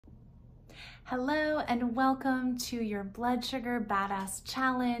Hello and welcome to your Blood Sugar Badass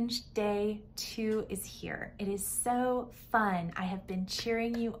Challenge. Day 2 is here. It is so fun. I have been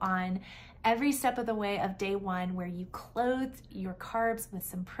cheering you on every step of the way of day 1, where you clothe your carbs with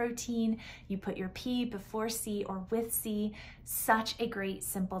some protein. You put your P before C or with C. Such a great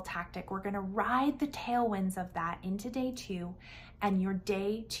simple tactic. We're gonna ride the tailwinds of that into day 2, and your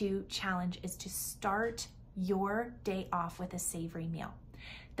day 2 challenge is to start your day off with a savory meal.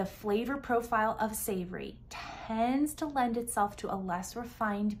 The flavor profile of savory tends to lend itself to a less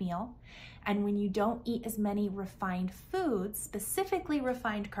refined meal. And when you don't eat as many refined foods, specifically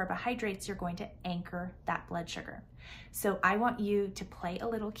refined carbohydrates, you're going to anchor that blood sugar. So I want you to play a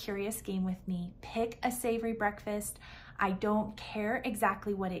little curious game with me. Pick a savory breakfast. I don't care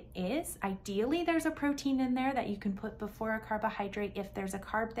exactly what it is. Ideally, there's a protein in there that you can put before a carbohydrate if there's a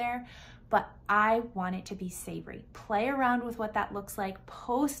carb there, but I want it to be savory. Play around with what that looks like.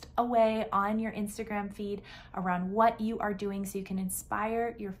 Post away on your Instagram feed around what you are doing so you can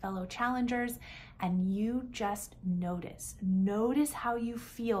inspire your fellow challengers, and you just notice. Notice how you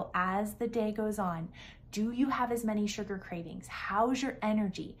feel as the day goes on. Do you have as many sugar cravings? How's your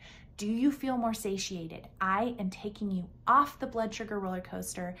energy? Do you feel more satiated? I am taking you off the blood sugar roller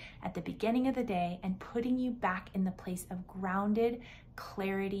coaster at the beginning of the day and putting you back in the place of grounded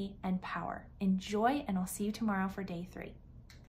clarity and power. Enjoy, and I'll see you tomorrow for day 3.